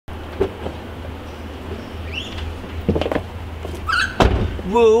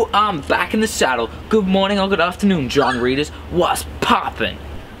Woo, I'm back in the saddle. Good morning or good afternoon, John Readers. What's poppin'?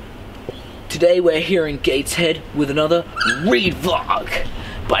 Today we're here in Gateshead with another Read Vlog.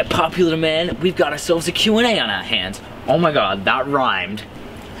 By popular demand, we've got ourselves a Q&A on our hands. Oh my god, that rhymed.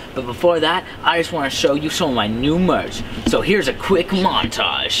 But before that, I just want to show you some of my new merch. So here's a quick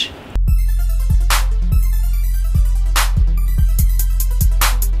montage.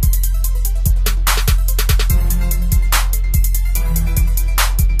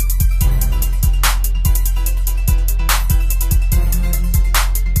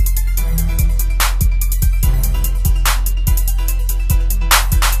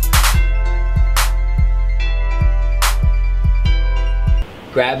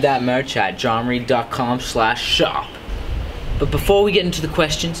 Grab that merch at johnread.com/shop. But before we get into the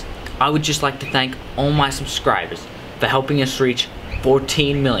questions, I would just like to thank all my subscribers for helping us reach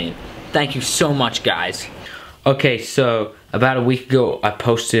 14 million. Thank you so much, guys. Okay, so about a week ago, I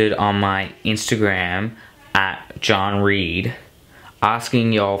posted on my Instagram at John Read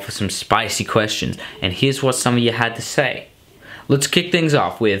asking y'all for some spicy questions, and here's what some of you had to say. Let's kick things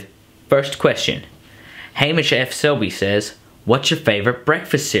off with first question. Hamish F. Selby says, what's your favorite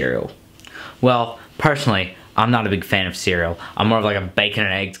breakfast cereal? Well, personally, I'm not a big fan of cereal. I'm more of like a bacon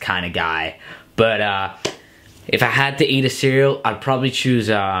and eggs kind of guy. But if I had to eat a cereal, I'd probably choose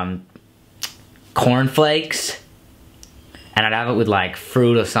Corn Flakes. And I'd have it with like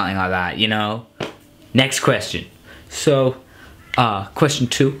fruit or something like that, you know? Next question. So, question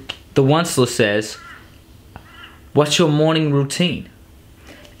 2. The Onceler says, what's your morning routine?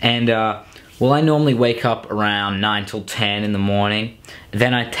 And well, I normally wake up around 9 till 10 in the morning.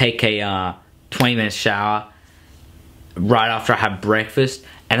 Then I take a 20-minute shower right after I have breakfast.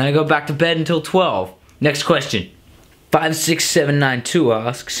 And then I go back to bed until 12. Next question. 56792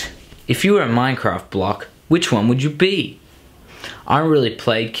 asks, if you were a Minecraft block, which one would you be? I don't really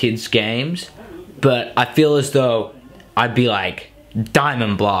play kids games, but I feel as though I'd be like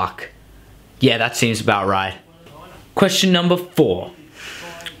Diamond Block. Yeah, that seems about right. Question number 4.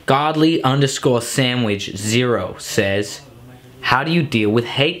 Godly_sandwich0 says, how do you deal with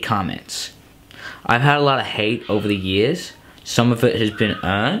hate comments? I've had a lot of hate over the years. Some of it has been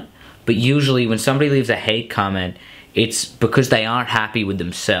earned, but usually when somebody leaves a hate comment, it's because they aren't happy with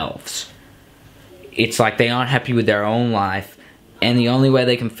themselves. It's like they aren't happy with their own life, and the only way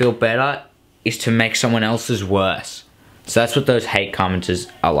they can feel better is to make someone else's worse. So that's what those hate commenters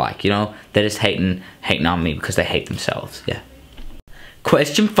are like, you know? They're just hating on me because they hate themselves, yeah.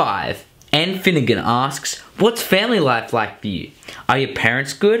 Question 5. Ann Finnegan asks, what's family life like for you? Are your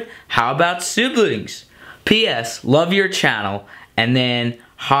parents good? How about siblings? P.S. Love your channel. And then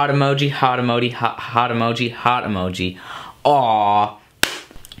heart emoji, heart emoji, heart emoji, heart emoji. Aww.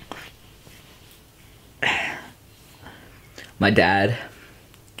 My dad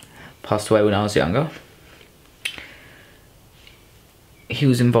passed away when I was younger. He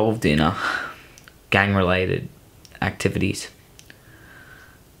was involved in gang-related activities.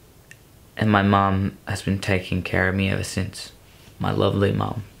 And my mom has been taking care of me ever since. My lovely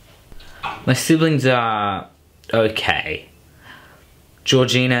mom. My siblings are okay.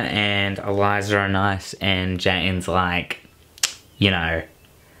 Georgina and Eliza are nice, and Jane's like, you know.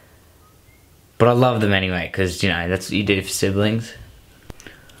 But I love them anyway, because, you know, that's what you do for siblings.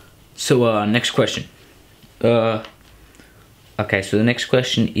 So, next question. Okay, so the next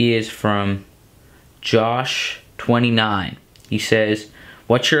question is from Josh29. He says,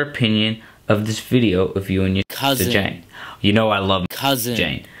 what's your opinion of this video of you and your cousin Jane? You know I love cousin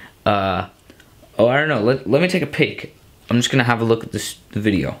Jane. Oh, I don't know. Let me take a peek. I'm just gonna have a look at the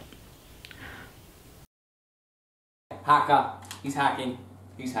video. Hacker. He's hacking.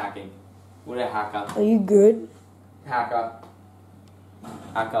 He's hacking. What a hacker. Are you good? Hacker.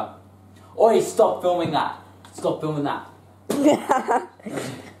 Hacker. Oi, stop filming that. Stop filming that.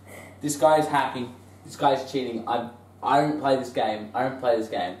 This guy is hacking. This guy is cheating. I don't play this game. I don't play this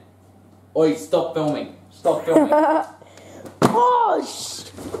game. Oi, stop filming. Stop filming.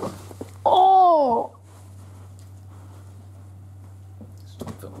 Gosh! Oh!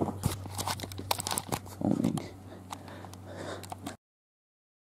 Stop filming. Filming.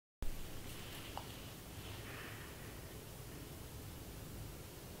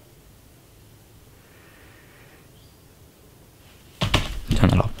 Turn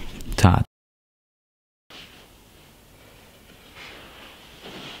it off. It's hard.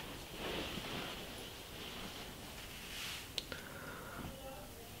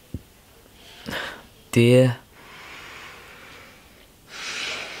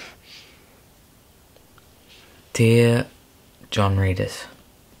 Dear John Readers,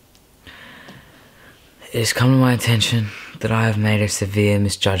 It has come to my attention that I have made a severe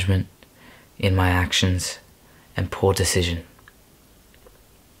misjudgment in my actions and poor decision.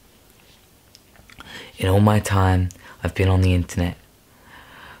 In all my time I've been on the internet,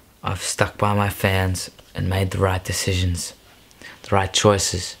 I've stuck by my fans and made the right decisions, the right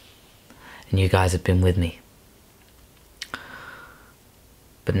choices, and you guys have been with me.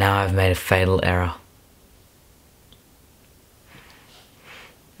 But now I've made a fatal error.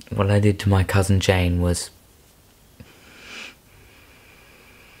 What I did to my cousin Jane was...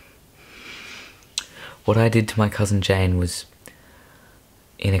 What I did to my cousin Jane was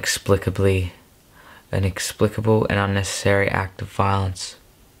an inexplicable and unnecessary act of violence.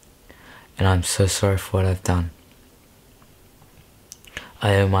 And I'm so sorry for what I've done.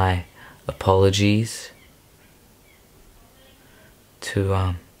 I owe my apologies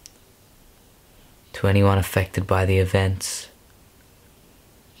to anyone affected by the events,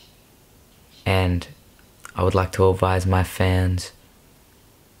 and I would like to advise my fans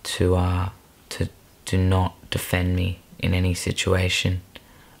to do not defend me in any situation.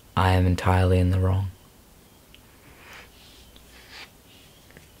 I am entirely in the wrong.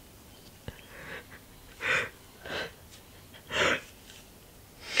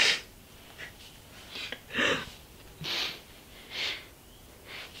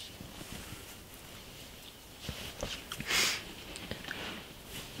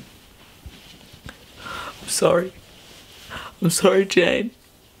 Sorry. I'm sorry, Jane.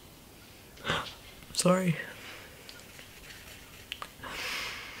 I'm sorry.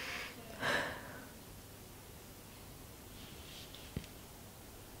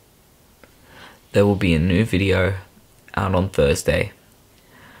 There will be a new video out on Thursday.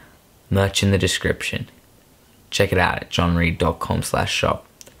 Merch in the description. Check it out at johnreed.com/shop.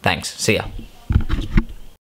 Thanks. See ya.